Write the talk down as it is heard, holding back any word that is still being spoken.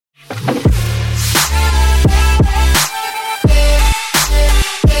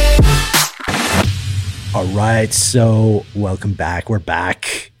right, so welcome back. We're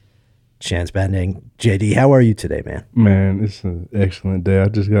back. Chance Bending. JD, how are you today, man? Man, it's an excellent day. I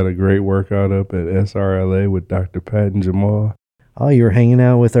just got a great workout up at SRLA with Dr. Pat and Jamal. Oh, you were hanging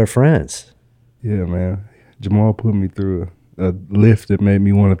out with our friends. Yeah, man. Jamal put me through a lift that made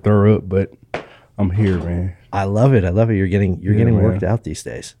me want to throw up, but I'm here, man. I love it. You're getting man. worked out these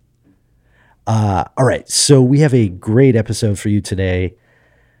days. All right, so we have a great episode for you today.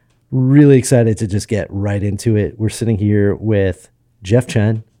 Really excited to just get right into it. We're sitting here with Jeff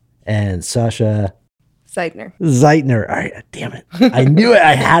Chen and Sasha Zeitner. All right, damn it. I knew it.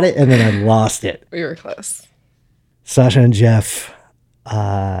 I had it, and then I lost it. We were close. Sasha and Jeff,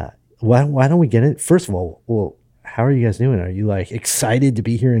 why don't we get it? First of all, well, how are you guys doing? Are you like excited to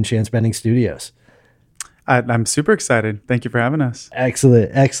be here in Chance Bending Studios? I'm super excited. Thank you for having us.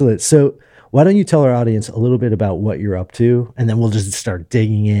 Excellent. So why don't you tell our audience a little bit about what you're up to, and then we'll just start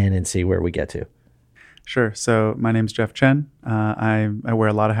digging in and see where we get to. Sure. So my name's Jeff Chen. I wear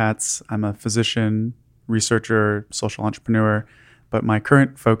a lot of hats. I'm a physician, researcher, social entrepreneur, but my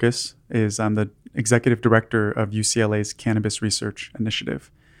current focus is I'm the executive director of UCLA's Cannabis Research Initiative.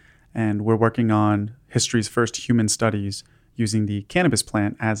 And we're working on history's first human studies using the cannabis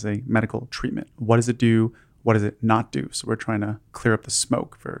plant as a medical treatment. What does it do? What does it not do? So we're trying to clear up the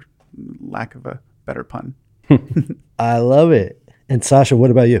smoke, for lack of a better pun. I love it. And Sasha,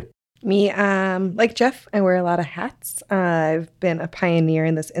 what about you? Me, like Jeff, I wear a lot of hats. I've been a pioneer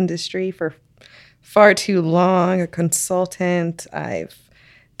in this industry for far too long, a consultant. I've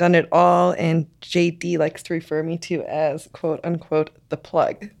done it all, and JD likes to refer me to as, quote unquote, the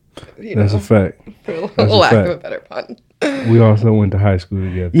plug. That's a fact. For lack of a better pun. We also went to high school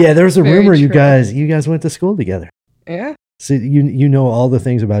together. Yeah, there was a Very rumor true. you guys went to school together. Yeah, So you know all the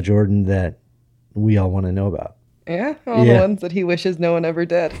things about Jordan that we all want to know about. yeah. All Yeah. the ones that he wishes no one ever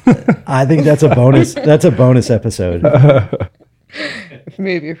did. I think that's a bonus. That's a bonus episode.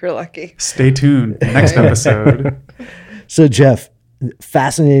 Maybe if you're lucky. Stay tuned. Next episode. So Jeff,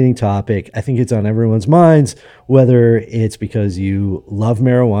 fascinating topic. I think it's on everyone's minds, whether it's because you love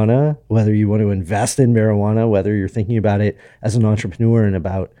marijuana, whether you want to invest in marijuana, whether you're thinking about it as an entrepreneur and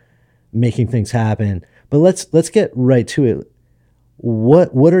about making things happen. But let's get right to it.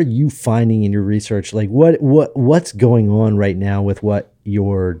 What are you finding in your research? Like what's going on right now with what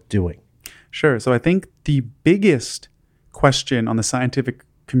you're doing? Sure. So I think the biggest question on the scientific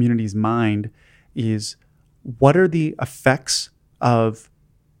community's mind is, what are the effects of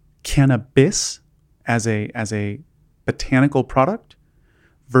cannabis as a botanical product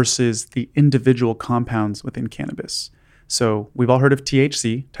versus the individual compounds within cannabis? So we've all heard of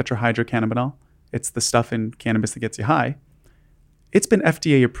THC, tetrahydrocannabinol. It's the stuff in cannabis that gets you high. It's been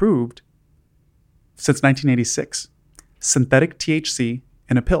FDA approved since 1986. Synthetic THC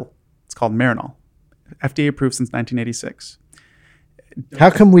in a pill. It's called Marinol. FDA approved since 1986. How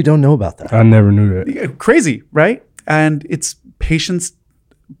come we don't know about that? I never knew that. Crazy, right? And its patients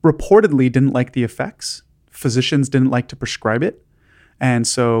reportedly didn't like the effects. Physicians didn't like to prescribe it. And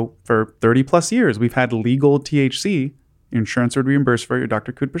so for 30 plus years, we've had legal THC. Insurance would reimburse for it. Your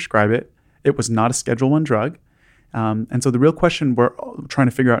doctor could prescribe it. It was not a Schedule I drug. And so the real question we're trying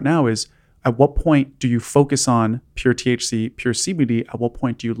to figure out now is, at what point do you focus on pure THC, pure CBD? At what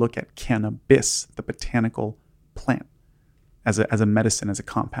point do you look at cannabis, the botanical plant, as a medicine, as a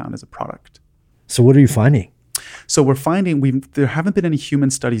compound, as a product? So what are you finding? So we're finding there haven't been any human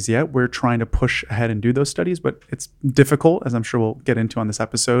studies yet. We're trying to push ahead and do those studies, but it's difficult, as I'm sure we'll get into on this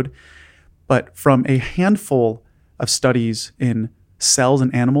episode. But from a handful of studies in cells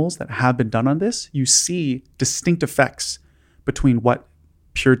and animals that have been done on this, you see distinct effects between what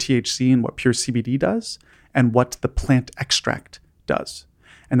pure THC and what pure CBD does and what the plant extract does.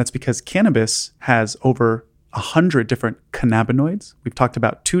 And that's because cannabis has over 100 different cannabinoids. We've talked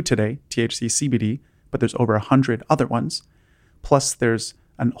about 2 today, THC, CBD, but there's over 100 other ones. Plus there's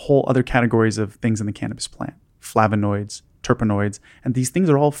a whole other categories of things in the cannabis plant, flavonoids, terpenoids, and these things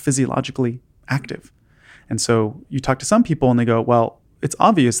are all physiologically active. And so you talk to some people and they go, well, it's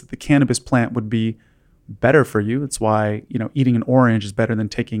obvious that the cannabis plant would be better for you. That's why, eating an orange is better than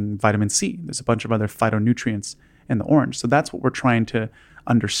taking vitamin C. There's a bunch of other phytonutrients in the orange. So that's what we're trying to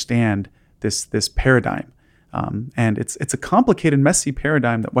understand, this paradigm. And it's a complicated, messy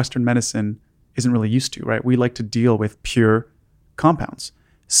paradigm that Western medicine isn't really used to, right? We like to deal with pure compounds,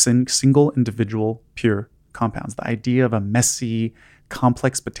 single individual pure compounds. The idea of a messy,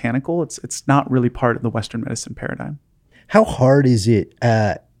 complex botanical, it's not really part of the Western medicine paradigm. How hard is it?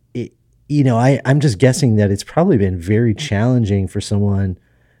 I'm just guessing that it's probably been very challenging for someone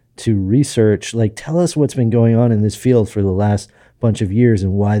to research. Like, tell us what's been going on in this field for the last bunch of years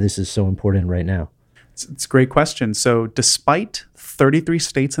and why this is so important right now. It's a great question. So despite 33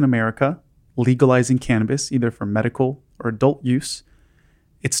 states in America legalizing cannabis, either for medical or adult use,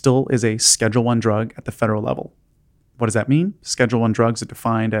 it still is a Schedule I drug at the federal level. What does that mean? Schedule I drugs are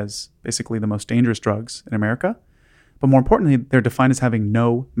defined as basically the most dangerous drugs in America. But more importantly, they're defined as having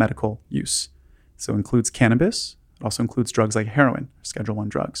no medical use. So it includes cannabis. It also includes drugs like heroin, Schedule I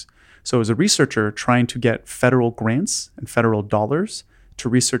drugs. So as a researcher trying to get federal grants and federal dollars to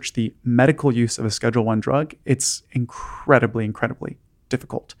research the medical use of a Schedule I drug, it's incredibly, incredibly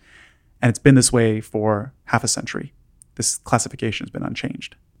difficult. And it's been this way for half a century. This classification has been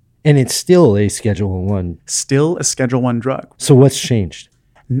unchanged. And it's still a Schedule 1. Still a Schedule I drug. So what's changed?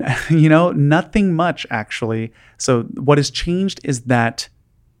 Nothing much, actually. So what has changed is that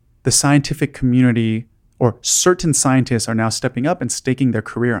the scientific community, or certain scientists, are now stepping up and staking their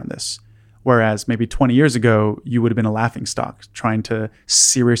career on this. Whereas maybe 20 years ago, you would have been a laughingstock trying to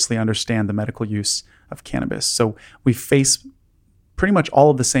seriously understand the medical use of cannabis. So we face pretty much all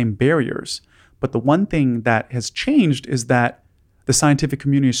of the same barriers. But the one thing that has changed is that the scientific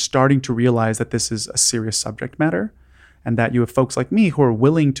community is starting to realize that this is a serious subject matter, and that you have folks like me who are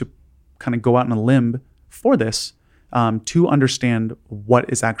willing to kind of go out on a limb for this to understand what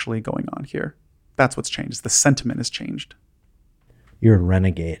is actually going on here. That's what's changed. The sentiment has changed. You're a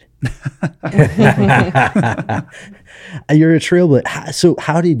renegade. You're a trailblazer. So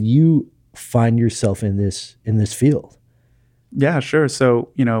how did you find yourself in this field? Yeah, sure. So,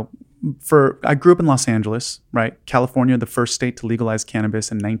 I grew up in Los Angeles, right? California, the first state to legalize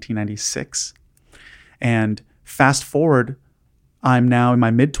cannabis in 1996. And fast forward, I'm now in my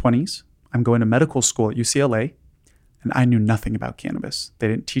mid-20s. I'm going to medical school at UCLA, and I knew nothing about cannabis. They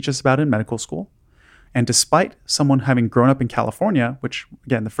didn't teach us about it in medical school. And despite someone having grown up in California, which,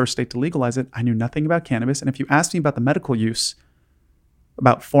 again, the first state to legalize it, I knew nothing about cannabis. And if you asked me about the medical use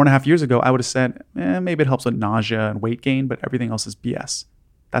about 4.5 years ago, I would have said, maybe it helps with nausea and weight gain, but everything else is BS.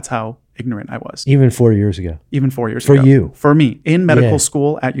 That's how ignorant I was. Even 4 years ago. Even 4 years ago. For you. For me, in medical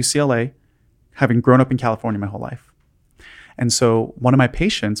school at UCLA, having grown up in California my whole life. And so one of my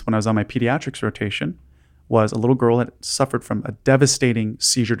patients, when I was on my pediatrics rotation, was a little girl that suffered from a devastating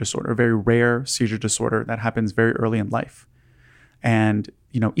seizure disorder, a very rare seizure disorder that happens very early in life. And,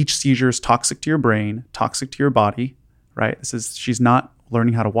 each seizure is toxic to your brain, toxic to your body, right? She's not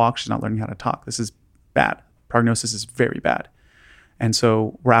learning how to walk. She's not learning how to talk. This is bad. Prognosis is very bad. And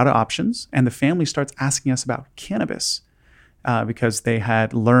so we're out of options. And the family starts asking us about cannabis because they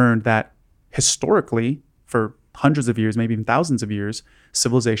had learned that historically, for hundreds of years, maybe even thousands of years,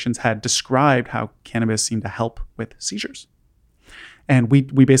 civilizations had described how cannabis seemed to help with seizures. And we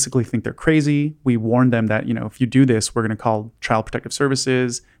basically think they're crazy. We warn them that, if you do this, we're going to call Child Protective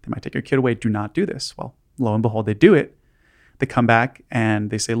Services. They might take your kid away. Do not do this. Well, lo and behold, they do it. They come back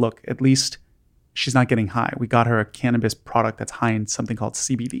and they say, look, at least she's not getting high. We got her a cannabis product that's high in something called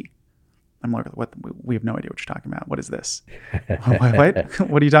CBD. I'm like, what? We have no idea what you're talking about. What is this? What?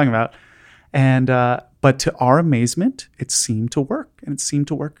 What are you talking about? And but to our amazement, it seemed to work, and it seemed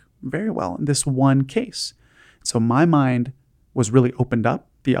to work very well in this one case. So my mind was really opened up.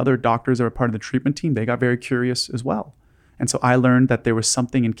 The other doctors that were part of the treatment team, they got very curious as well. And so I learned that there was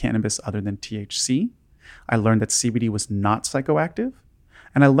something in cannabis other than THC. I learned that CBD was not psychoactive.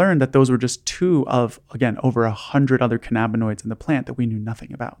 And I learned that those were just two of, again, over 100 other cannabinoids in the plant that we knew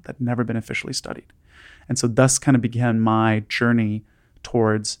nothing about, that had never been officially studied. And so thus kind of began my journey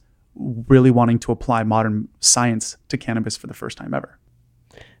towards really wanting to apply modern science to cannabis for the first time ever.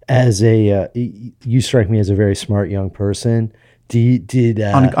 As you strike me as a very smart young person.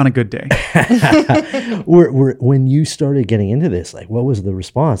 On a good day. When you started getting into this, what was the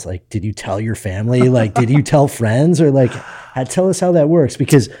response? Did you tell your family? Did you tell friends? Or tell us how that works?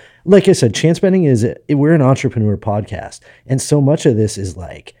 Because, like I said, Chance Bending we're an entrepreneur podcast, and so much of this is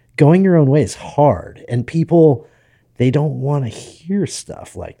going your own way is hard, and people, they don't want to hear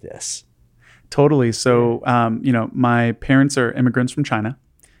stuff like this. Totally. So, my parents are immigrants from China.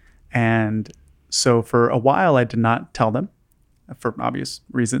 And so for a while, I did not tell them for obvious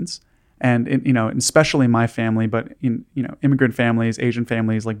reasons. And, especially in my family, but in, immigrant families, Asian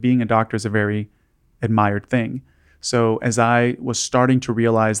families, being a doctor is a very admired thing. So as I was starting to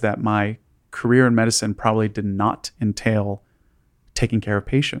realize that my career in medicine probably did not entail taking care of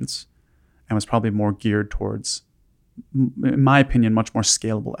patients and was probably more geared towards, in my opinion, much more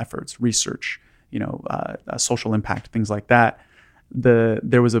scalable efforts, research, social impact, things like that.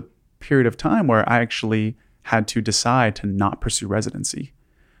 There was a period of time where I actually had to decide to not pursue residency,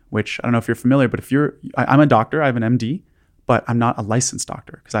 which I don't know if you're familiar, but I'm a doctor, I have an MD, but I'm not a licensed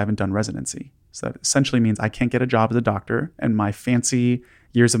doctor because I haven't done residency. So that essentially means I can't get a job as a doctor, and my fancy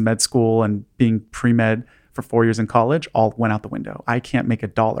years of med school and being pre-med for 4 years in college all went out the window. I can't make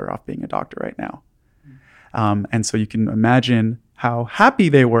 $1 off being a doctor right now. And so you can imagine how happy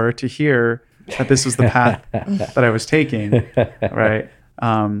they were to hear that this was the path that I was taking, right?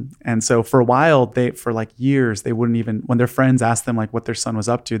 And so for a while, for like years, they wouldn't even, when their friends asked them like what their son was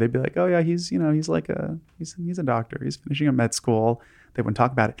up to, they'd be like, oh yeah, he's a doctor. He's finishing a med school. They wouldn't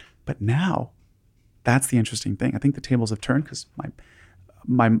talk about it. But now that's the interesting thing. I think the tables have turned because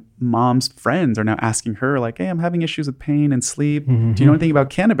my mom's friends are now asking her like, hey, I'm having issues with pain and sleep. Mm-hmm. Do you know anything about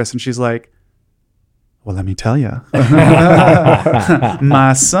cannabis? And she's like, well, let me tell you,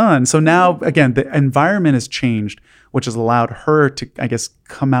 my son. So now, again, the environment has changed, which has allowed her to, I guess,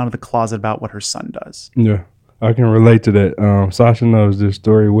 come out of the closet about what her son does. Yeah, I can relate to that. Sasha knows this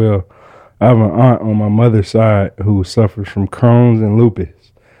story well. I have an aunt on my mother's side who suffers from Crohn's and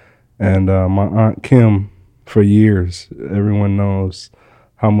lupus. And my aunt Kim, for years, everyone knows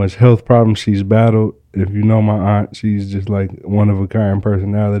how much health problems she's battled. If you know my aunt, she's just like one of a kind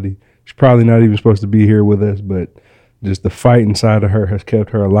personality. She's probably not even supposed to be here with us, but just the fight inside of her has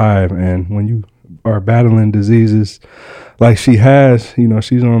kept her alive. And when you are battling diseases like she has, you know,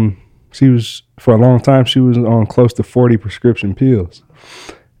 for a long time, she was on close to 40 prescription pills.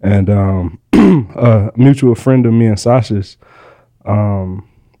 And a mutual friend of me and Sasha's,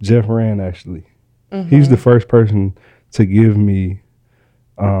 Jeff Rand, actually, he's the first person to give me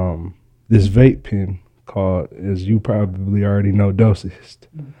this vape pen called, as you probably already know, Dosist.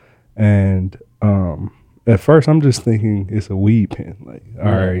 And at first, I'm just thinking it's a weed pen. Like,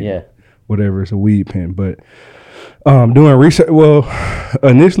 all right, whatever, it's a weed pen. But doing research, well,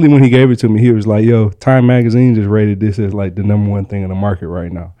 initially when he gave it to me, he was like, yo, Time Magazine just rated this as like the #1 thing in the market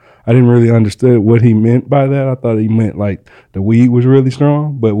right now. I didn't really understand what he meant by that. I thought he meant like the weed was really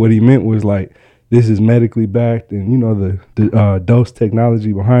strong. But what he meant was like, this is medically backed and, you know, the dose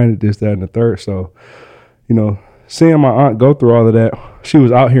technology behind it, this, that, and the third. So, you know, seeing my aunt go through all of that, she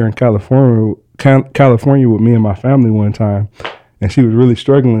was out here in California with me and my family one time, and she was really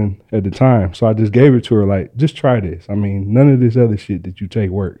struggling at the time. So I just gave it to her, like, just try this. I mean, none of this other shit that you take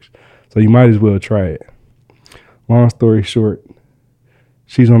works. So you might as well try it. Long story short,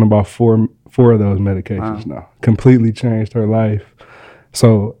 she's on about four of those medications now. Completely changed her life.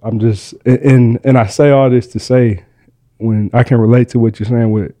 So I'm just, and I say all this to say, when I can relate to what you're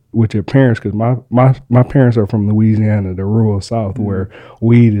saying with your parents, because my parents are from Louisiana, the rural South, where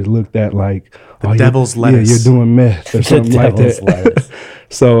weed is looked at like the devil's lettuce. Yeah, you're doing meth or something like that.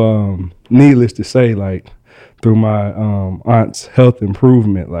 So, needless to say, like through my aunt's health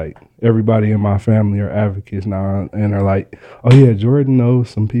improvement, like everybody in my family are advocates now, and are like, oh yeah, Jordan knows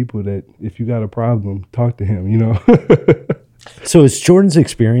some people that if you got a problem, talk to him. You know. So is Jordan's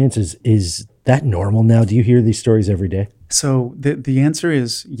experience, is that normal now? Do you hear these stories every day? So the answer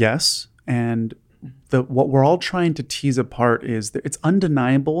is yes. And what we're all trying to tease apart is that it's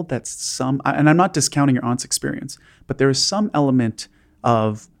undeniable that and I'm not discounting your aunt's experience, but there is some element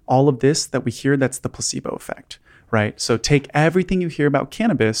of all of this that we hear that's the placebo effect, right? So take everything you hear about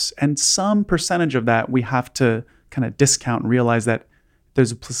cannabis and some percentage of that we have to kind of discount and realize that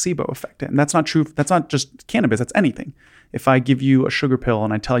there's a placebo effect. And that's not true. That's not just cannabis, that's anything. If I give you a sugar pill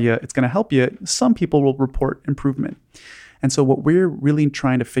and I tell you it's going to help you, some people will report improvement. And so what we're really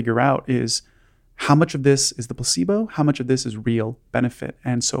trying to figure out is how much of this is the placebo, how much of this is real benefit.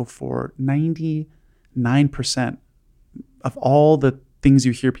 And so for 99% of all the things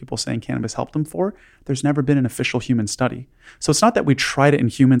you hear people saying cannabis helped them for, there's never been an official human study. So it's not that we tried it in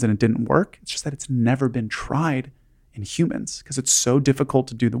humans and it didn't work. It's just that it's never been tried in humans because it's so difficult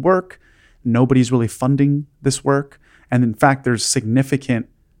to do the work. Nobody's really funding this work. And in fact, there's significant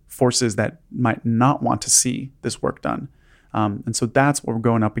forces that might not want to see this work done. And so that's what we're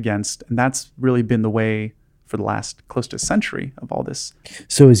going up against. And that's really been the way for the last close to a century of all this.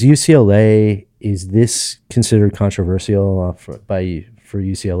 So is UCLA, is this considered controversial for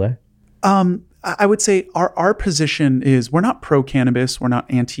UCLA? I would say our position is we're not pro-cannabis, we're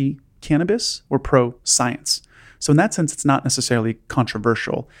not anti-cannabis, we're pro-science. So in that sense, it's not necessarily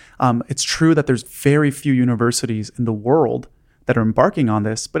controversial. It's true that there's very few universities in the world that are embarking on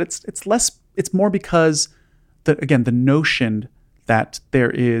this, but it's more because the notion that there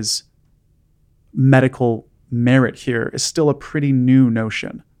is medical merit here is still a pretty new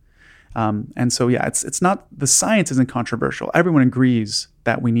notion. And so, yeah, it's not, the science isn't controversial. Everyone agrees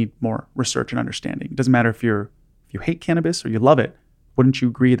that we need more research and understanding. It doesn't matter if you hate cannabis or you love it. Wouldn't you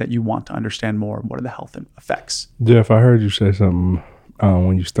agree that you want to understand more what are the health effects? Jeff, I heard you say something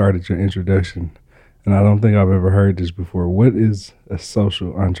when you started your introduction, and I don't think I've ever heard this before. What is a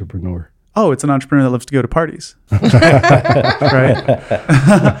social entrepreneur? oh, it's an entrepreneur that loves to go to parties,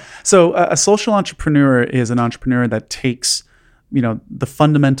 right? So a social entrepreneur is an entrepreneur that takes, the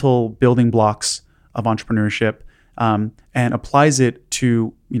fundamental building blocks of entrepreneurship and applies it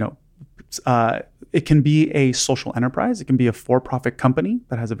to, it can be a social enterprise. It can be a for-profit company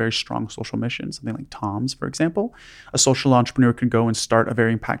that has a very strong social mission, something like Tom's, for example. A social entrepreneur can go and start a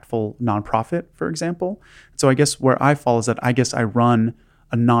very impactful nonprofit, for example. So I guess where I fall is that I guess I run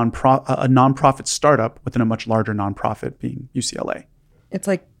a nonprofit startup within a much larger nonprofit, being UCLA. It's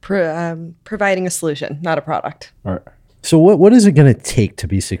like providing a solution, not a product. All right. So what is it going to take to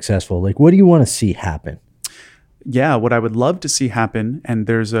be successful? Like, what do you want to see happen? Yeah, what I would love to see happen, and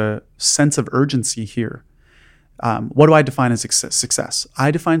there's a sense of urgency here. What do I define as success?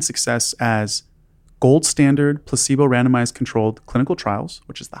 I define success as gold standard, placebo randomized controlled clinical trials,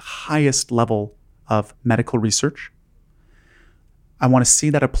 which is the highest level of medical research. I want to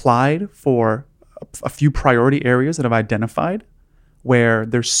see that applied for a few priority areas that I've identified where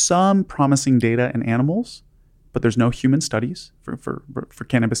there's some promising data in animals, but there's no human studies for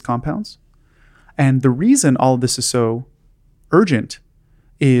cannabis compounds. And the reason all of this is so urgent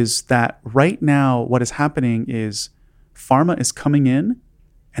is that right now what is happening is pharma is coming in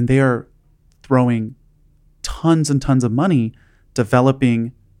and they are throwing tons and tons of money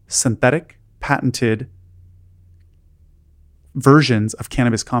developing synthetic, patented versions of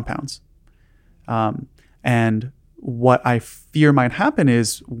cannabis compounds. And what I fear might happen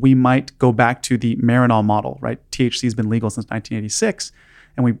is we might go back to the Marinol model, right? THC has been legal since 1986.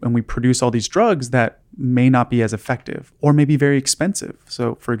 And we produce all these drugs that may not be as effective or may be very expensive.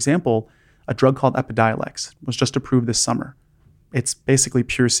 So, for example, a drug called Epidiolex was just approved this summer. It's basically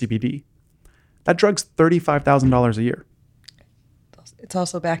pure CBD. That drug's $35,000 a year. It's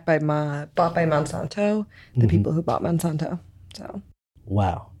also bought by Monsanto, the people who bought Monsanto. So,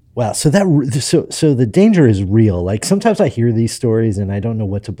 Wow. So the danger is real. Like, sometimes I hear these stories and I don't know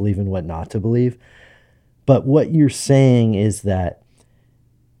what to believe and what not to believe. But what you're saying is that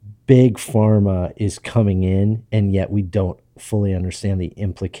big pharma is coming in, and yet we don't fully understand the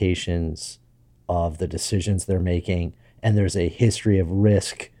implications of the decisions they're making. And there's a history of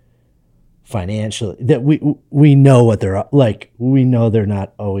risk financially that we know what they're like. We know they're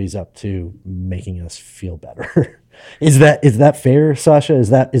not always up to making us feel better. Is that fair, Sasha? Is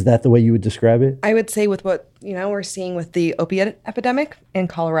that the way you would describe it? I would say with what we're seeing with the opiate epidemic in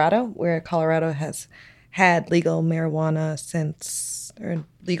Colorado, where Colorado has had legal marijuana since, or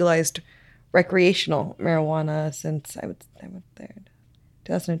legalized recreational marijuana since I would say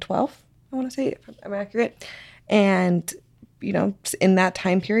 2012. I want to say, if I'm accurate. And in that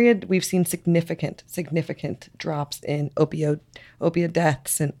time period, we've seen significant drops in opioid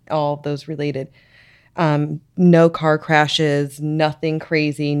deaths and all those related. No car crashes, nothing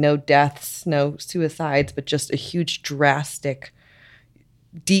crazy, no deaths, no suicides, but just a huge drastic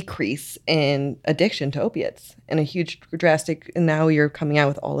decrease in addiction to opiates and a huge drastic. And now you're coming out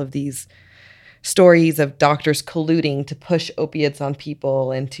with all of these stories of doctors colluding to push opiates on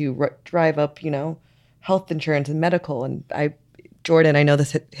people and to drive up, health insurance and medical. And Jordan, I know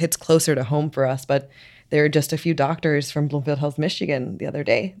this hits closer to home for us, but there are just a few doctors from Bloomfield Hills, Michigan the other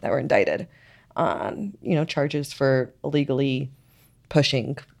day that were indicted on, charges for illegally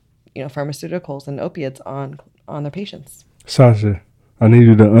pushing, pharmaceuticals and opiates on their patients. Sasha, I need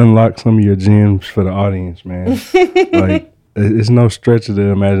you to unlock some of your gems for the audience, man. Like, it's no stretch of the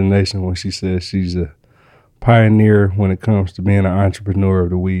imagination when she says she's a pioneer when it comes to being an entrepreneur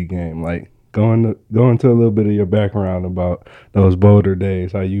of the weed game. Like, go into a little bit of your background about those Boulder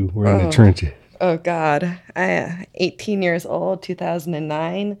days, how you were in the trenches. Oh, God. 18 years old,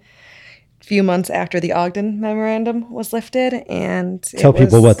 2009. A few months after the Ogden Memorandum was lifted. And tell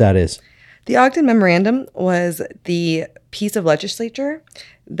people what that is. The Ogden Memorandum was the piece of legislature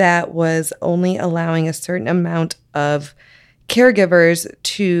that was only allowing a certain amount of caregivers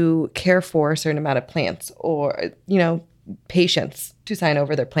to care for a certain amount of plants or, patients to sign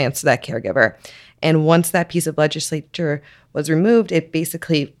over their plants to that caregiver. And once that piece of legislature was removed, it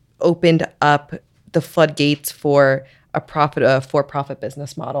basically opened up the floodgates for a for-profit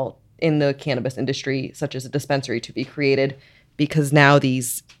business model in the cannabis industry, such as a dispensary, to be created, because now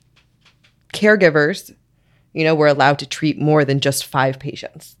these caregivers, were allowed to treat more than just 5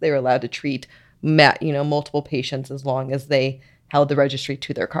 patients. They were allowed to treat, multiple patients as long as they held the registry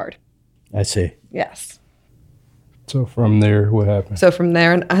to their card. I see. Yes. So from there, what happened? So from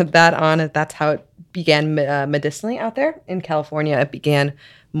there that's how it began medicinally out there in California. It began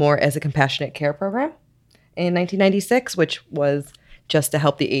more as a compassionate care program in 1996, which was just to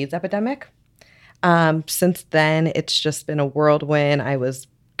help the AIDS epidemic. Since then, it's just been a whirlwind. I was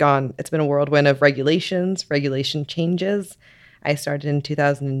it's been a whirlwind of regulation changes. I started in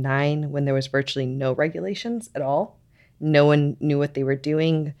 2009 when there was virtually no regulations at all. No one knew what they were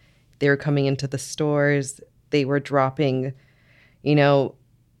doing. They were coming into the stores. They were dropping,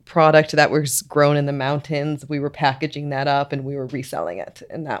 product that was grown in the mountains. We were packaging that up and we were reselling it.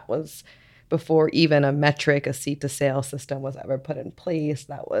 And that was before even a metric, a seat to sale system was ever put in place.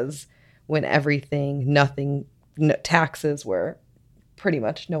 That was when taxes were pretty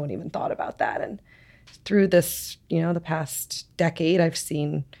much, no one even thought about that. And through this, the past decade, I've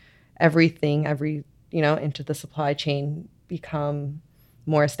seen everything, into the supply chain become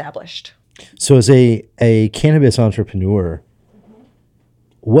more established. So as a cannabis entrepreneur,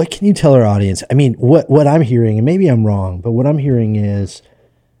 what can you tell our audience? I mean, what I'm hearing, and maybe I'm wrong, but what I'm hearing is,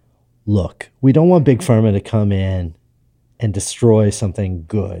 look, we don't want Big Pharma to come in and destroy something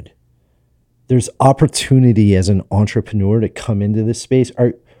good. There's opportunity as an entrepreneur to come into this space.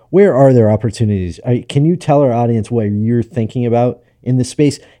 Where are there opportunities? Can you tell our audience what you're thinking about in this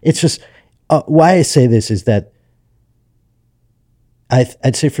space? It's just, why I say this is that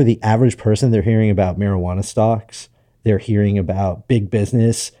I'd say for the average person, they're hearing about marijuana stocks. They're hearing about big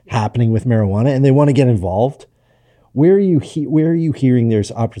business happening with marijuana, and they want to get involved. Where are you hearing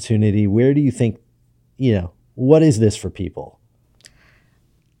there's opportunity? Where do you think, what is this for people?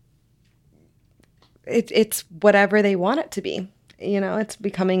 It's whatever they want it to be. It's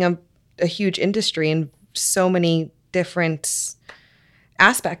becoming a huge industry in so many different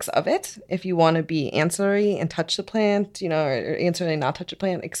aspects of it. If you want to be ancillary and touch the plant, or ancillary and not touch the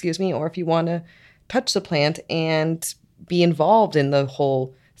plant, or if you want to touch the plant and be involved in the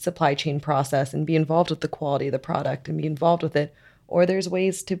whole supply chain process and be involved with the quality of the product and be involved with it. Or there's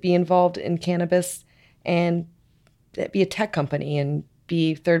ways to be involved in cannabis and be a tech company and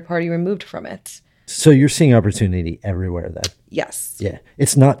be third party removed from it. So you're seeing opportunity everywhere then? Yes. Yeah.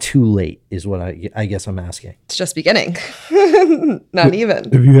 It's not too late is what I guess I'm asking. It's just beginning. Not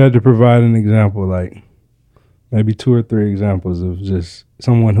even. If you had to provide an example, like maybe 2 or 3 examples of just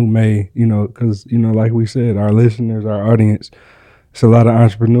someone who may, because, like we said, our listeners, our audience, it's a lot of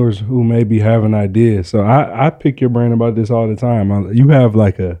entrepreneurs who may be having ideas. So I pick your brain about this all the time. You have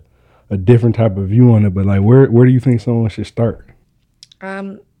like a different type of view on it, but like where do you think someone should start?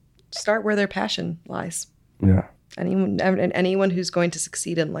 Start where their passion lies. Yeah. Anyone who's going to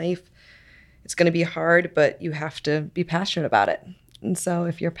succeed in life, it's going to be hard, but you have to be passionate about it. And so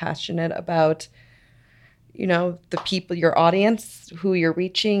if you're passionate about, the people, your audience, who you're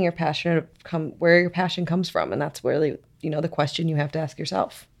reaching, you're passionate where your passion comes from. And that's really, the question you have to ask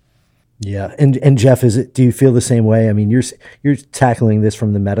yourself. Yeah. And Jeff, do you feel the same way? I mean, you're tackling this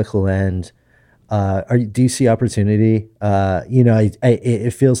from the medical end. Do you see opportunity?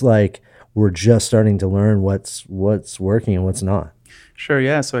 It feels like we're just starting to learn what's working and what's not. Sure.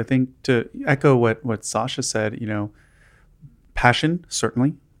 Yeah. So I think to echo what Sasha said, passion,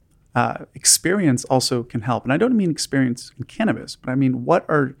 certainly. Experience also can help. And I don't mean experience in cannabis, but I mean, what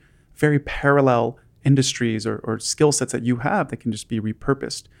are very parallel industries or skill sets that you have that can just be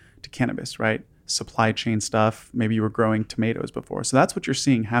repurposed to cannabis, right? Supply chain stuff. Maybe you were growing tomatoes before. So that's what you're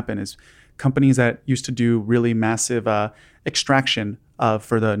seeing happen is companies that used to do really massive extraction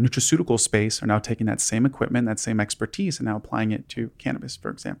for the nutraceutical space are now taking that same equipment, that same expertise, and now applying it to cannabis, for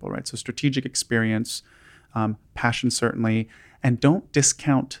example, right? So strategic experience, passion, certainly, and don't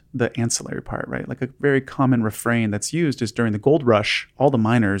discount the ancillary part, right? Like a very common refrain that's used is during the gold rush, all the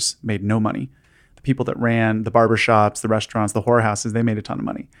miners made no money. The people that ran the barbershops, the restaurants, the whorehouses, they made a ton of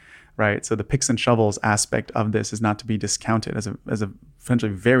money, right? So the picks and shovels aspect of this is not to be discounted as a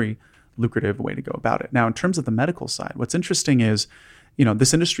essentially very lucrative way to go about it. Now, in terms of the medical side, what's interesting is,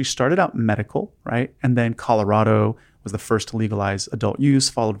 this industry started out medical, right? And then Colorado was the first to legalize adult use,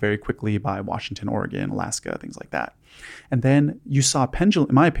 followed very quickly by Washington, Oregon, Alaska, things like that. And then you saw a pendulum,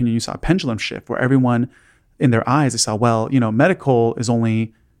 in my opinion, you saw a pendulum shift where everyone in their eyes, they saw, well, medical is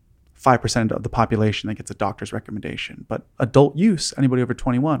only 5% of the population that gets a doctor's recommendation. But adult use, anybody over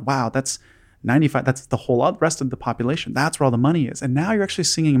 21, wow, that's 95, that's the whole rest of the population. That's where all the money is. And now you're actually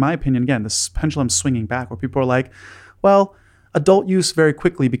seeing, in my opinion, again, this pendulum swinging back where people are like, well, adult use very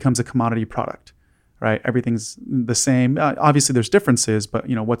quickly becomes a commodity product, right? Everything's the same. Obviously, there's differences, but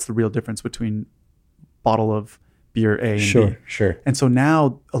what's the real difference between bottle of beer A and B? Sure. And so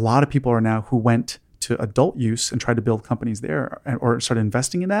now a lot of people are now who went to adult use and tried to build companies there or started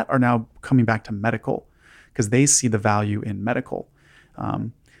investing in that are now coming back to medical because they see the value in medical.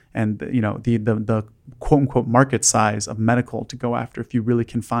 And the quote unquote market size of medical to go after if you really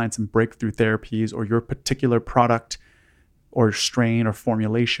can find some breakthrough therapies or your particular product or strain or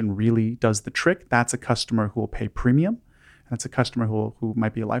formulation really does the trick, that's a customer who will pay premium. And it's a customer who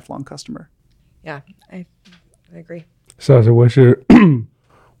might be a lifelong customer. Yeah, I agree. Sasha, what's your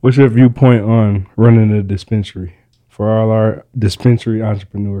what's your viewpoint on running a dispensary for all our dispensary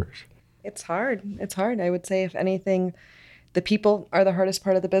entrepreneurs? It's hard. It's hard. I would say, if anything, the people are the hardest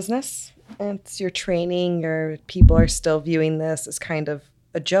part of the business. It's your training. Your people are still viewing this as kind of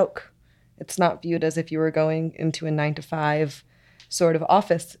a joke. It's not viewed as if you were going into a 9-to-5 sort of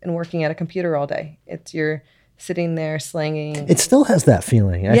office and working at a computer all day. It's you're sitting there slanging. It still has that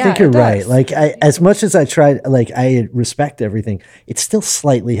feeling. I Yeah, think you're it right. does. Like as much as I tried, like I respect everything, it still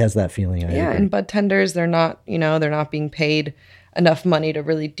slightly has that feeling. I Yeah, agree. and bud tenders, they're not being paid enough money to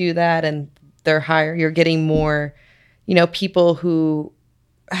really do that, and you're getting more, people who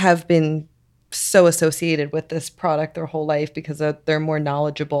have been so associated with this product their whole life because they're more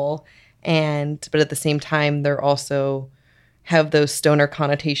knowledgeable, but at the same time they're also have those stoner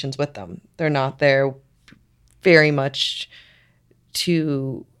connotations with them. They're not there very much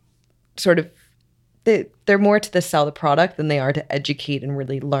to sort of they're more to sell the product than they are to educate and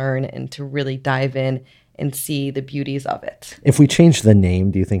really learn and to really dive in and see the beauties of it. If we change the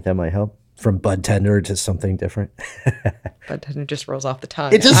name, do you think that might help? From bud tender to something different? Bud tender just rolls off the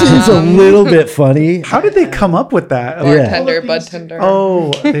tongue. It just seems a little bit funny. How did they come up with that? Bartender, bud tender. Oh,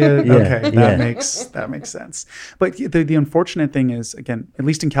 okay, yeah. that makes sense. But the unfortunate thing is, again, at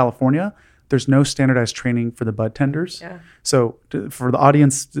least in California, there's no standardized training for the bud tenders. Yeah. So for the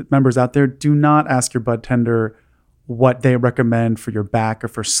audience members out there, do not ask your bud tender what they recommend for your back or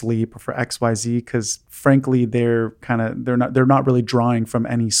for sleep or for XYZ, because frankly, they're not really drawing from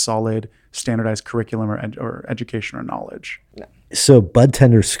any solid standardized curriculum or education or knowledge. So bud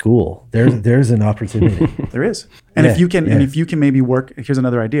tender school, there's an opportunity. There is. And Yeah, if you can yeah. and if you can maybe here's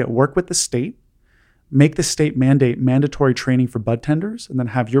another idea. Work with the state, make the state mandate mandatory training for bud tenders, and then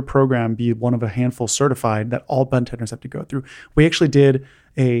have your program be one of a handful certified that all bud tenders have to go through. We actually did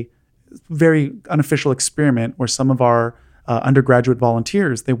a very unofficial experiment where some of our undergraduate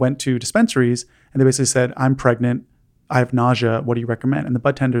volunteers, they went to dispensaries and they basically said, I'm pregnant, I have nausea, what do you recommend? And the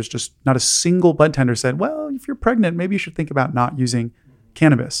bud tenders, just not a single bud tender said, well, if you're pregnant, maybe you should think about not using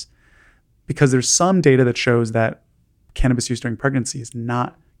cannabis. Because there's some data that shows that cannabis use during pregnancy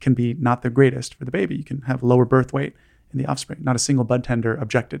can be not the greatest for the baby. You can have lower birth weight in the offspring. Not a single bud tender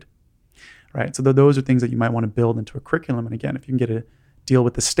objected, right? So those are things that you might want to build into a curriculum. And again, if you can get a deal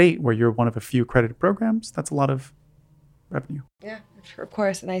with the state where you're one of a few accredited programs, that's a lot of revenue. Yeah, sure, of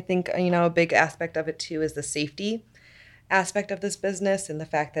course. And I think, a big aspect of it too is the safety aspect of this business and the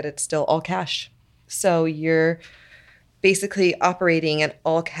fact that it's still all cash. So you're basically operating an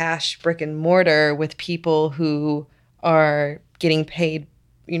all cash brick and mortar with people who are getting paid,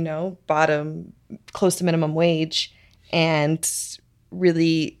 bottom close to minimum wage and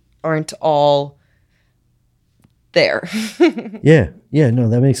really aren't all there. No,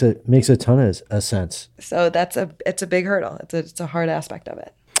 that makes a ton of sense. So it's a big hurdle. It's a hard aspect of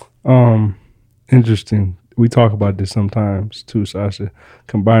it. Interesting. We talk about this sometimes too, Sasha.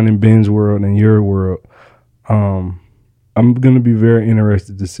 Combining Ben's world and your world. I'm going to be very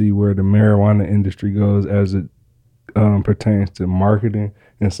interested to see where the marijuana industry goes as it pertains to marketing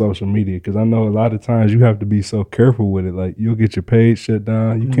and social media, because I know a lot of times you have to be so careful with it. Like, you'll get your page shut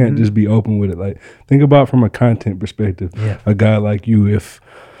down. You can't just be open with it. Like, think about from a content perspective. Yeah. A guy like you, if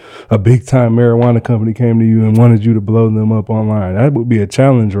a big time marijuana company came to you and wanted you to blow them up online, that would be a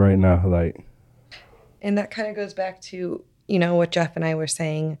challenge right now. Like, and that kind of goes back to, what Jeff and I were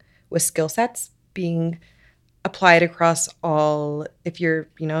saying with skill sets being applied across all. If you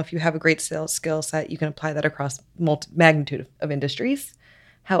have a great sales skill set, you can apply that across magnitude of industries.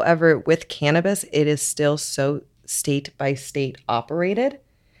 However, with cannabis, it is still so state by state operated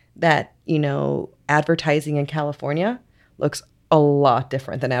that, advertising in California looks a lot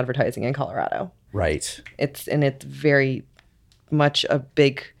different than advertising in Colorado. Right. It's very much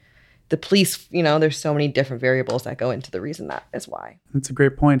the police, there's so many different variables that go into the reason that is why. That's a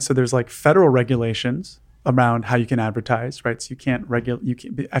great point. So there's like federal regulations around how you can advertise, right? So you can't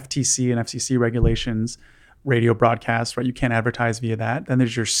FTC and FCC regulations, radio broadcasts, right? You can't advertise via that. Then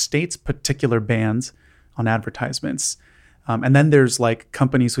there's your state's particular bans on advertisements. And then there's like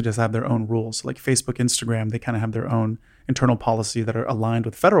companies who just have their own rules. So like Facebook, Instagram, they kind of have their own internal policy that are aligned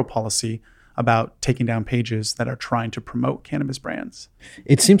with federal policy about taking down pages that are trying to promote cannabis brands.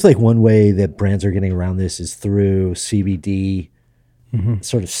 It seems like one way that brands are getting around this is through CBD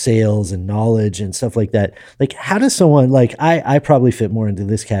sort of sales and knowledge and stuff like that. Like, how does someone, like, I probably fit more into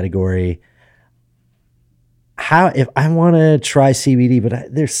this category. If I want to try CBD,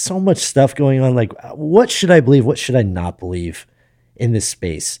 but there's so much stuff going on, like, what should I believe? What should I not believe in this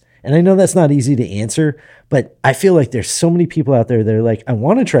space? And I know that's not easy to answer, but I feel like there's so many people out there that are like, I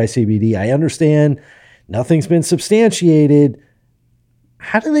want to try CBD. I understand nothing's been substantiated.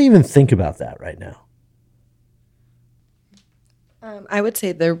 How do they even think about that right now? I would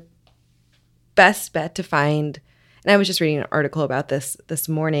say their best bet to find, and I was just reading an article about this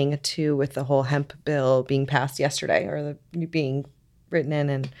morning too, with the whole hemp bill being passed yesterday, or being written in,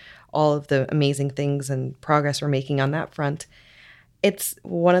 and all of the amazing things and progress we're making on that front. It's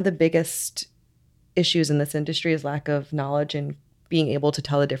one of the biggest issues in this industry is lack of knowledge and being able to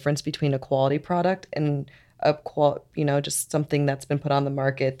tell the difference between a quality product and just something that's been put on the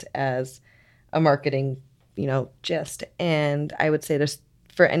market as a marketing, gist. And I would say there's,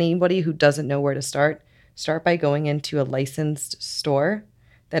 for anybody who doesn't know where to start by going into a licensed store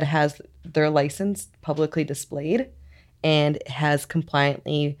that has their license publicly displayed and has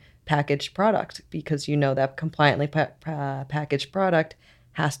compliantly packaged product, because that compliantly packaged product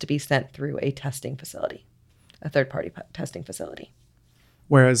has to be sent through a testing facility, a third-party testing facility.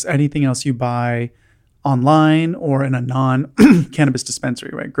 Whereas anything else you buy online or in a non-cannabis dispensary,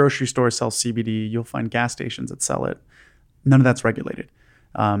 right? Grocery stores sell CBD. You'll find gas stations that sell it. None of that's regulated.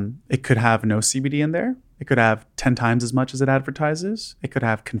 It could have no CBD in there. It could have 10 times as much as it advertises. It could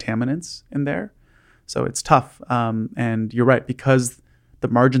have contaminants in there. So it's tough. And you're right, because the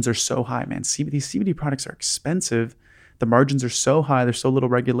margins are so high, man. CBD products are expensive. The margins are so high. There's so little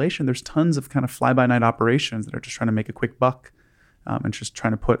regulation. There's tons of kind of fly-by-night operations that are just trying to make a quick buck and just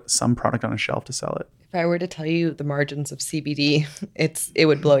trying to put some product on a shelf to sell it. If I were to tell you the margins of CBD, it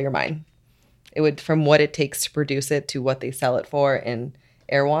would blow your mind. It would, from what it takes to produce it to what they sell it for in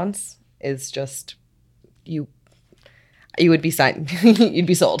Erewhon's, is just, you would be signed. You'd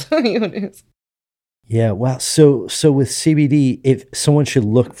be sold. Yeah, wow. So with CBD, if someone should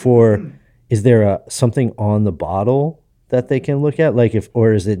look for, is there something on the bottle that they can look at?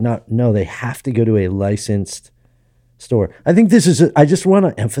 Or is it not? No, they have to go to a licensed store. I think I just want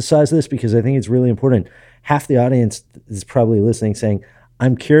to emphasize this because I think it's really important. Half the audience is probably listening saying,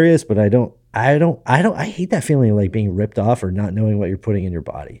 I'm curious, but I hate that feeling of like being ripped off or not knowing what you're putting in your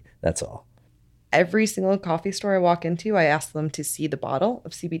body. That's all. Every single coffee store I walk into, I ask them to see the bottle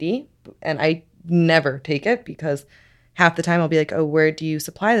of CBD, and I never take it because half the time I'll be like, oh, where do you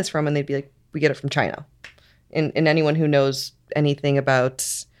supply this from? And they'd be like, we get it from China. And anyone who knows anything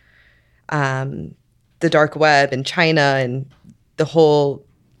about the dark web and China and the whole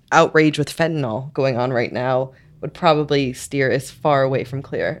outrage with fentanyl going on right now would probably steer as far away from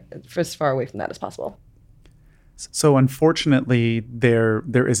that as possible. So unfortunately, there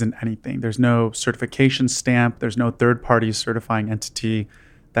isn't anything. There's no certification stamp. There's no third-party certifying entity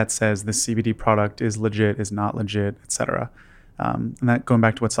that says the CBD product is legit, is not legit, et cetera. And that, going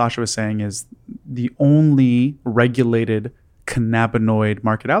back to what Sasha was saying, is the only regulated cannabinoid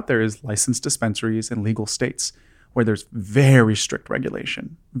market out there is licensed dispensaries in legal states where there's very strict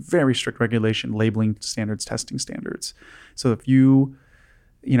regulation, labeling standards, testing standards. So if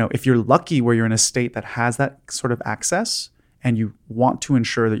you're lucky where you're in a state that has that sort of access and you want to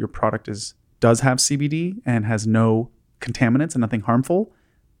ensure that your product does have CBD and has no contaminants and nothing harmful,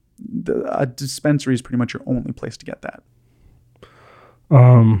 a dispensary is pretty much your only place to get that.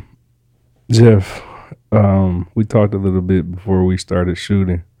 Jeff, we talked a little bit before we started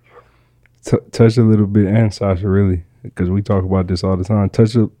shooting. Touch a little bit, and Sasha, really, because we talk about this all the time.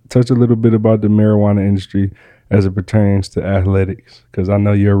 Touch a little bit about the marijuana industry as it pertains to athletics, because I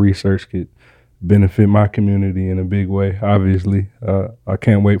know your research could benefit my community in a big way. Obviously, I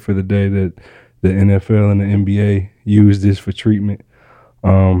can't wait for the day that the NFL and the NBA use this for treatment.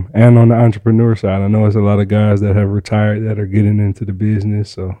 And on the entrepreneur side, I know there's a lot of guys that have retired that are getting into the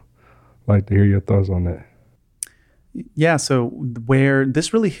business. So I'd like to hear your thoughts on that. Yeah, so where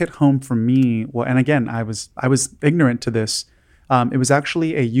this really hit home for me, well, and again, I was ignorant to this. It was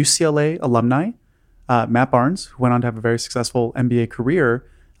actually a UCLA alumni, Matt Barnes, who went on to have a very successful NBA career.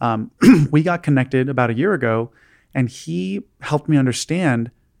 We got connected about a year ago, and he helped me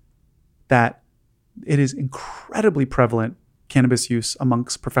understand that it is incredibly prevalent, cannabis use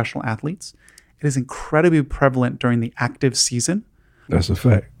amongst professional athletes. It is incredibly prevalent during the active season. That's a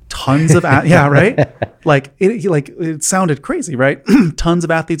fact. Tons of yeah, right. It sounded crazy, right? Tons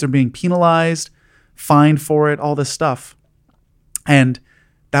of athletes are being penalized, fined for it, all this stuff. And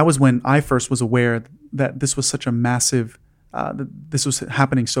that was when I first was aware that this was such a massive, this was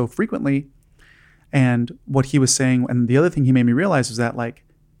happening so frequently. And what he was saying, and the other thing he made me realize was that like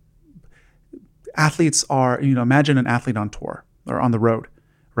athletes are, imagine an athlete on tour or on the road,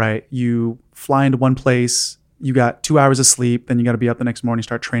 right? You fly into one place, you got 2 hours of sleep, then you got to be up the next morning,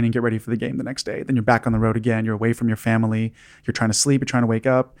 start training, get ready for the game the next day. Then you're back on the road again. You're away from your family. You're trying to sleep. You're trying to wake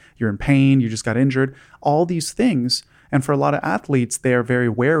up. You're in pain. You just got injured. All these things. And for a lot of athletes, they're very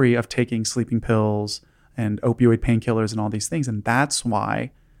wary of taking sleeping pills and opioid painkillers and all these things. And that's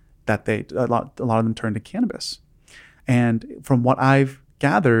why that a lot of them turn to cannabis. And from what I've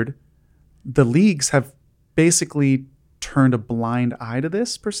gathered, the leagues have basically turned a blind eye to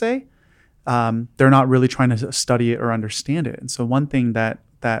this per se. They're not really trying to study it or understand it. And so one thing that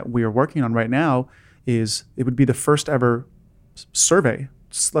we are working on right now is it would be the first ever survey.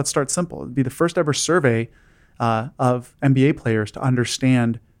 Let's start simple. It would be the first ever survey of NBA players to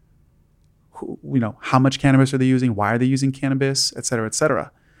understand how much cannabis are they using, why are they using cannabis, et cetera, et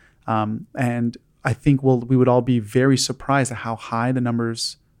cetera. And I think we would all be very surprised at how high the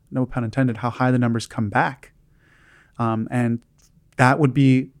numbers, no pun intended, how high the numbers come back. And that would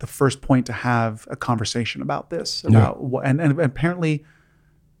be the first point to have a conversation about this. About what, and apparently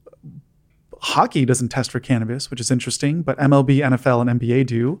hockey doesn't test for cannabis, which is interesting, but MLB, NFL, and NBA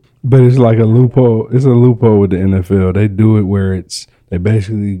do. But it's like a loophole. It's a loophole with the NFL. They do it where they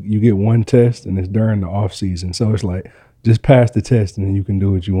basically, you get one test and it's during the off season. So it's like, just pass the test and then you can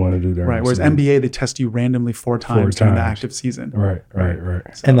do what you want to do during Right. Whereas the season. NBA, they test you randomly four times during the active season. Right.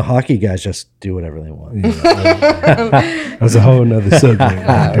 So. And the hockey guys just do whatever they want. Yeah. That's a whole nother subject.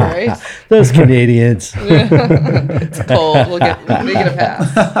 Right? Those Canadians. It's cold. We'll get a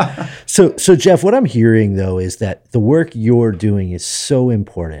pass. So Jeff, what I'm hearing though is that the work you're doing is so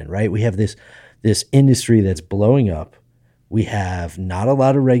important, right? We have this industry that's blowing up. We have not a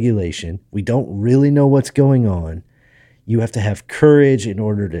lot of regulation. We don't really know what's going on. You have to have courage in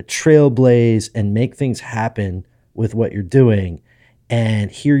order to trailblaze and make things happen with what you're doing.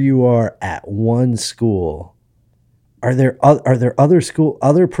 And here you are at one school. Are there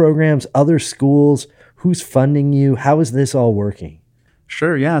other programs, other schools? Who's funding you? How is this all working?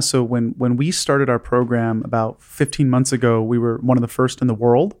 Sure, yeah. So when we started our program about 15 months ago, we were one of the first in the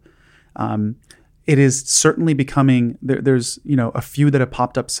world. It is certainly becoming, there's a few that have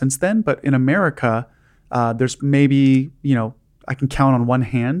popped up since then, but in America, there's maybe, I can count on one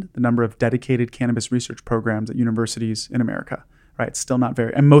hand the number of dedicated cannabis research programs at universities in America, right? It's still not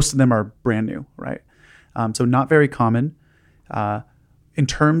very, and most of them are brand new, right? So not very common. In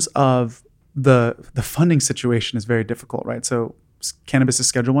terms of the funding situation is very difficult, right? So cannabis is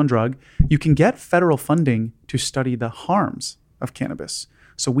Schedule I drug. You can get federal funding to study the harms of cannabis.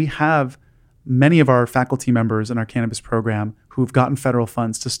 So we have many of our faculty members in our cannabis program who've gotten federal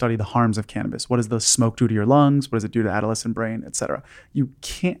funds to study the harms of cannabis. What does the smoke do to your lungs? What does it do to adolescent brain, et cetera?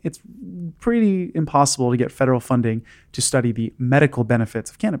 It's pretty impossible to get federal funding to study the medical benefits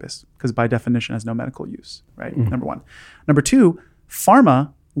of cannabis because by definition it has no medical use, right? Number one. Number two,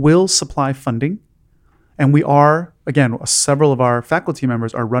 pharma will supply funding. And we are, again, several of our faculty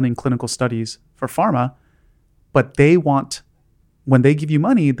members are running clinical studies for pharma, but when they give you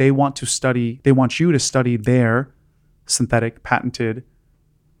money, they want you to study their synthetic patented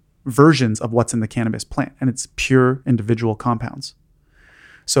versions of what's in the cannabis plant. And it's pure individual compounds.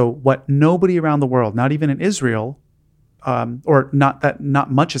 So what nobody around the world, not even in Israel, or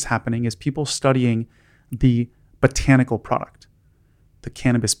not much is happening, is people studying the botanical product, the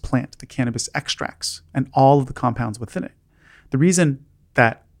cannabis plant, the cannabis extracts, and all of the compounds within it. The reason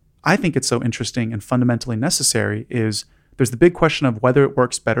that I think it's so interesting and fundamentally necessary is there's the big question of whether it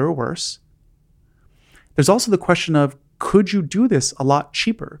works better or worse. There's also the question of, could you do this a lot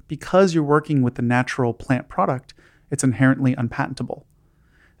cheaper? Because you're working with the natural plant product, it's inherently unpatentable.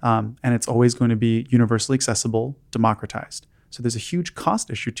 And it's always going to be universally accessible, democratized. So there's a huge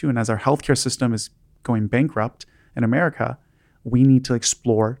cost issue too. And as our healthcare system is going bankrupt in America, we need to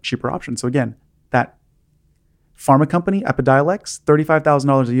explore cheaper options. So again, that pharma company, Epidiolex,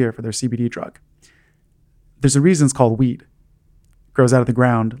 $35,000 a year for their CBD drug. There's a reason it's called weed. It grows out of the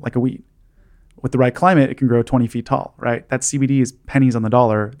ground like a weed. With the right climate, it can grow 20 feet tall, right? That CBD is pennies on the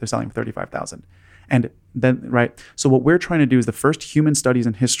dollar. They're selling for $35,000. And then, right? So what we're trying to do is the first human studies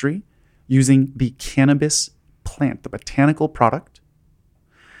in history using the cannabis plant, the botanical product.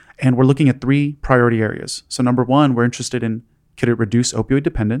 And we're looking at 3 priority areas. So number 1, we're interested in, could it reduce opioid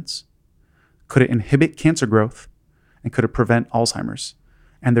dependence? Could it inhibit cancer growth? And could it prevent Alzheimer's?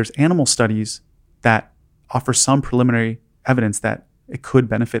 And there's animal studies that offer some preliminary evidence that it could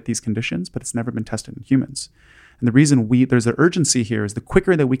benefit these conditions, but it's never been tested in humans. And the reason there's an urgency here is the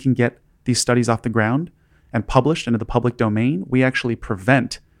quicker that we can get these studies off the ground and published into the public domain, we actually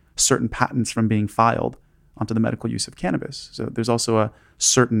prevent certain patents from being filed onto the medical use of cannabis. So there's also a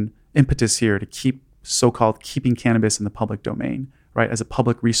certain impetus here to keep so-called keeping cannabis in the public domain, right, as a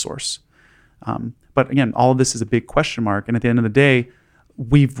public resource. But again, all of this is a big question mark. And at the end of the day,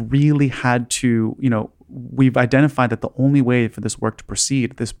 we've really had to, we've identified that the only way for this work to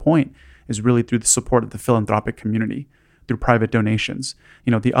proceed at this point is really through the support of the philanthropic community, through private donations.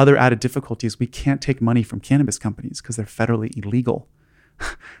 The other added difficulty is we can't take money from cannabis companies because they're federally illegal.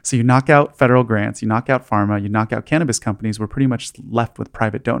 So you knock out federal grants, you knock out pharma, you knock out cannabis companies, we're pretty much left with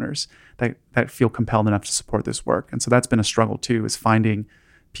private donors that feel compelled enough to support this work. And so that's been a struggle too, is finding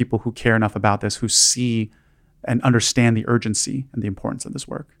people who care enough about this, who see and understand the urgency and the importance of this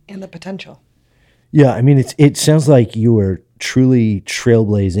work. And the potential. Yeah, I mean, it sounds like you are truly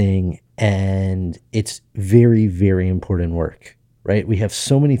trailblazing, and it's very, very important work, right? We have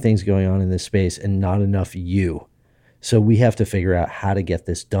so many things going on in this space and not enough you. So we have to figure out how to get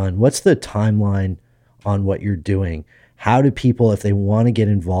this done. What's the timeline on what you're doing? How do people, if they want to get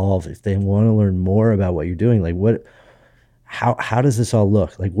involved, if they want to learn more about what you're doing, like how does this all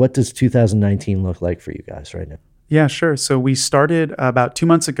look? Like, what does 2019 look like for you guys right now? Yeah, sure. So we started about 2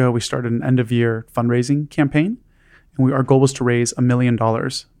 months ago, we started an end of year fundraising campaign. And our goal was to raise $1 million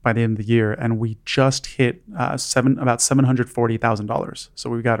by the end of the year. And we just hit about $740,000. So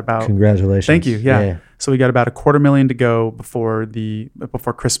we got about... Congratulations. Thank you. Yeah. So we got about $250,000 to go before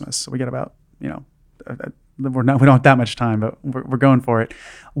Christmas. So we got about, we don't have that much time, but we're going for it.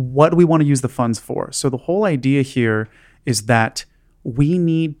 What do we want to use the funds for? So the whole idea here is that we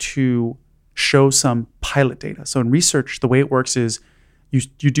need to show some pilot data. So in research, the way it works is you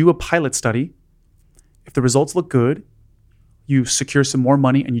do a pilot study. If the results look good, you secure some more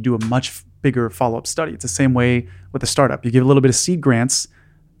money and you do a much bigger follow-up study. It's the same way with a startup. You give a little bit of seed grants,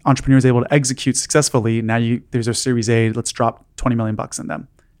 entrepreneurs are able to execute successfully. Now there's a Series A, let's drop $20 million in them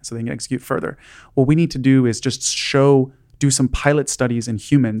so they can execute further. What we need to do is just do some pilot studies in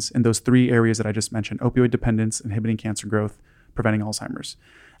humans in those 3 areas that I just mentioned: opioid dependence, inhibiting cancer growth, preventing Alzheimer's.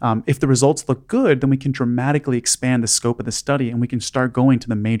 If the results look good, then we can dramatically expand the scope of the study and we can start going to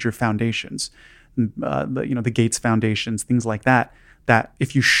the major foundations, the Gates Foundations, things like that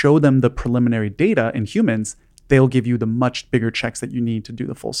if you show them the preliminary data in humans, they'll give you the much bigger checks that you need to do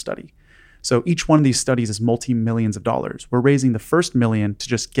the full study. So each one of these studies is multi-millions of dollars. We're raising the first $1 million to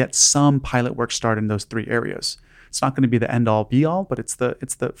just get some pilot work started in those 3 areas. It's not going to be the end all be all, but it's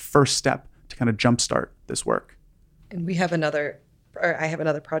the first step to kind of jumpstart this work. And I have another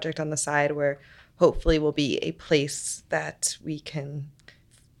project on the side where hopefully will be a place that we can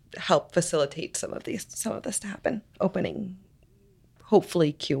help facilitate some of this to happen. Opening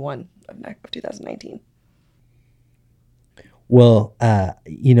hopefully Q1 of 2019. Well,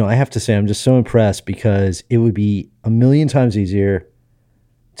 I have to say I'm just so impressed, because it would be a million times easier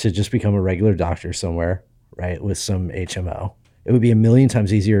to just become a regular doctor somewhere, right, with some HMO. It would be a million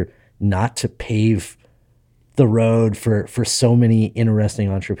times easier not to pave the road for so many interesting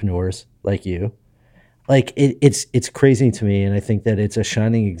entrepreneurs like you. Like it's crazy to me, and I think that it's a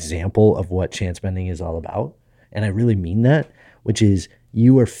shining example of what chance bending is all about. And I really mean that, which is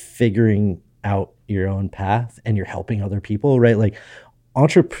you are figuring out your own path and you're helping other people, right? Like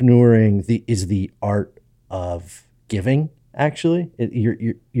entrepreneuring is the art of giving. Actually,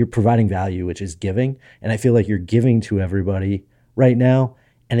 you're providing value, which is giving, and I feel like you're giving to everybody right now.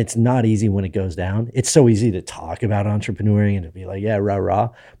 And it's not easy when it goes down. It's so easy to talk about entrepreneuring and to be like, yeah, rah, rah.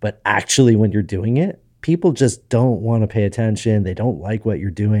 But actually, when you're doing it, people just don't want to pay attention. They don't like what you're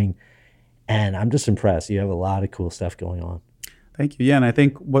doing. And I'm just impressed. You have a lot of cool stuff going on. Thank you. Yeah, and I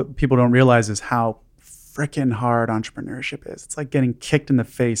think what people don't realize is how freaking hard entrepreneurship is. It's like getting kicked in the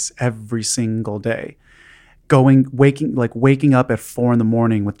face every single day. Waking up at 4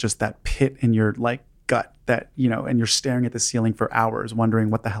 a.m. with just that pit in your gut that, and you're staring at the ceiling for hours wondering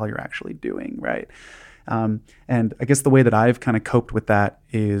what the hell you're actually doing, right? And I guess the way that I've kind of coped with that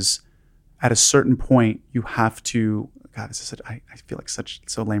is at a certain point you have to, God, I feel like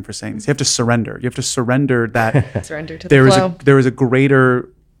so lame for saying this. You have to surrender. You have to surrender that surrender to the flow. There is a greater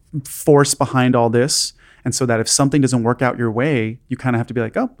force behind all this. And so that if something doesn't work out your way, you kind of have to be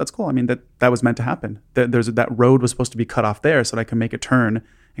like, oh, that's cool. I mean, that was meant to happen. That road was supposed to be cut off there so that I can make a turn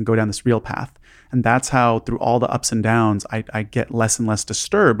and go down this real path. And that's how, through all the ups and downs, I get less and less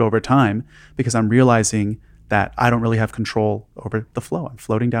disturbed over time, because I'm realizing that I don't really have control over the flow. I'm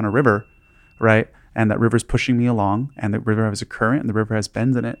floating down a river, right? And that river's pushing me along, and the river has a current, and the river has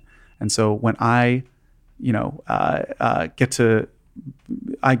bends in it. And so when I get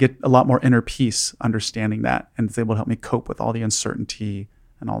a lot more inner peace understanding that, and it's able to help me cope with all the uncertainty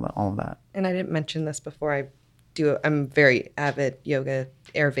and all of that. And I didn't mention this before. I'm very avid yoga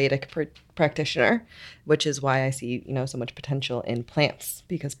Ayurvedic practitioner, which is why I see, so much potential in plants,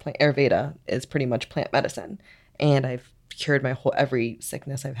 because Ayurveda is pretty much plant medicine. And I've cured every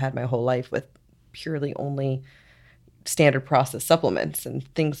sickness I've had my whole life with purely only standard process supplements and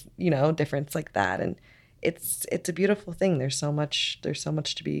things, difference like that. And it's a beautiful thing. There's so much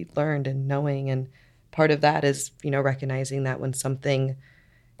to be learned and knowing. And part of that is, recognizing that when something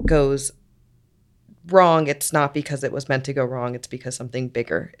goes wrong, it's not because it was meant to go wrong. It's because something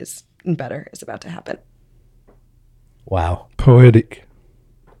bigger and better is about to happen. Wow. Poetic.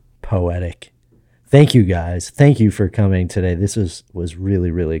 Thank you guys. Thank you for coming today. This was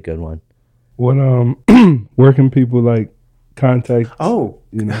really, really a good one. What where can people contact? Oh,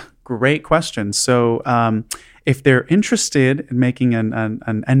 great question. So if they're interested in making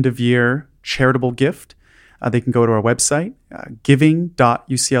an end of year charitable gift, they can go to our website,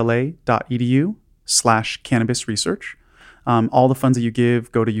 giving.ucla.edu/cannabis research. All the funds that you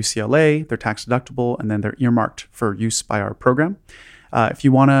give go to UCLA, they're tax deductible, and then they're earmarked for use by our program. If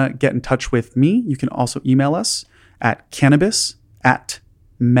you want to get in touch with me, you can also email us at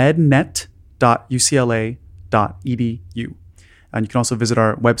cannabis@mednet.ucla.edu. And you can also visit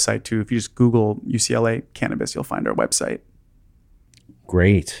our website too. If you just Google UCLA cannabis, you'll find our website.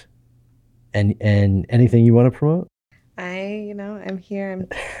 Great. And anything you want to promote? I'm here. I'm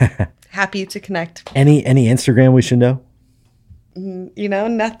happy to connect. Any Instagram we should know?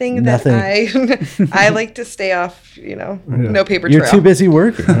 Nothing. That I like to stay off, no paper trail. You're too busy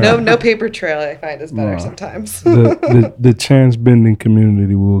working. No paper trail I find is better sometimes. The chance bending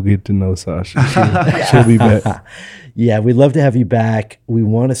community will get to know Sasha. She'll be back. Yeah, we'd love to have you back. We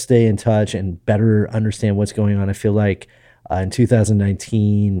want to stay in touch and better understand what's going on. I feel like in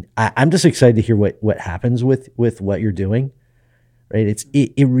 2019, I'm just excited to hear what happens with what you're doing. Right?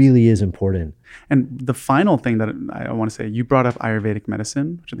 It really is important. And the final thing that I want to say, you brought up Ayurvedic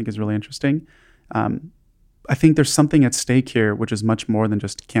medicine, which I think is really interesting. I think there's something at stake here, which is much more than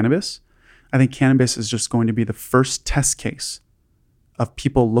just cannabis. I think cannabis is just going to be the first test case of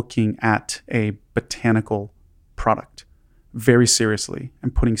people looking at a botanical product very seriously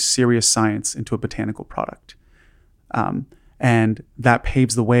and putting serious science into a botanical product. And that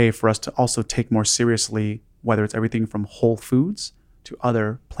paves the way for us to also take more seriously, whether it's everything from whole foods to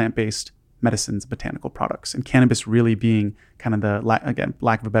other plant-based medicines, botanical products, and cannabis really being kind of again,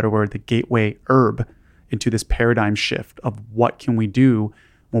 lack of a better word, the gateway herb into this paradigm shift of what can we do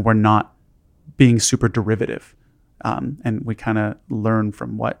when we're not being super derivative. And we kind of learn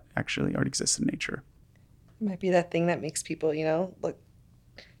from what actually already exists in nature. It might be that thing that makes people, look,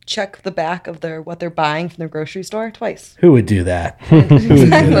 check the back of what they're buying from their grocery store twice. Who would do that?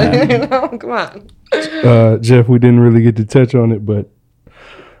 Exactly. Come on. Jeff, we didn't really get to touch on it, but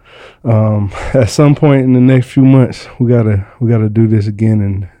at some point in the next few months, we gotta do this again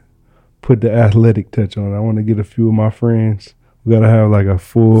and put the athletic touch on it. I want to get a few of my friends. We gotta have a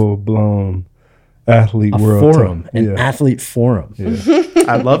full blown athlete world forum, an athlete forum. Yeah.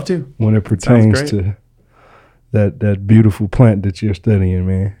 I'd love to. When it pertains to that beautiful plant that you're studying,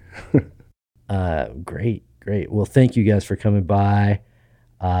 man. Great. Well, thank you guys for coming by.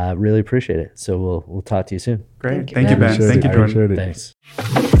 Really appreciate it. So we'll talk to you soon. Great. Thank you, Ben. Thank you, Jordan. Thanks.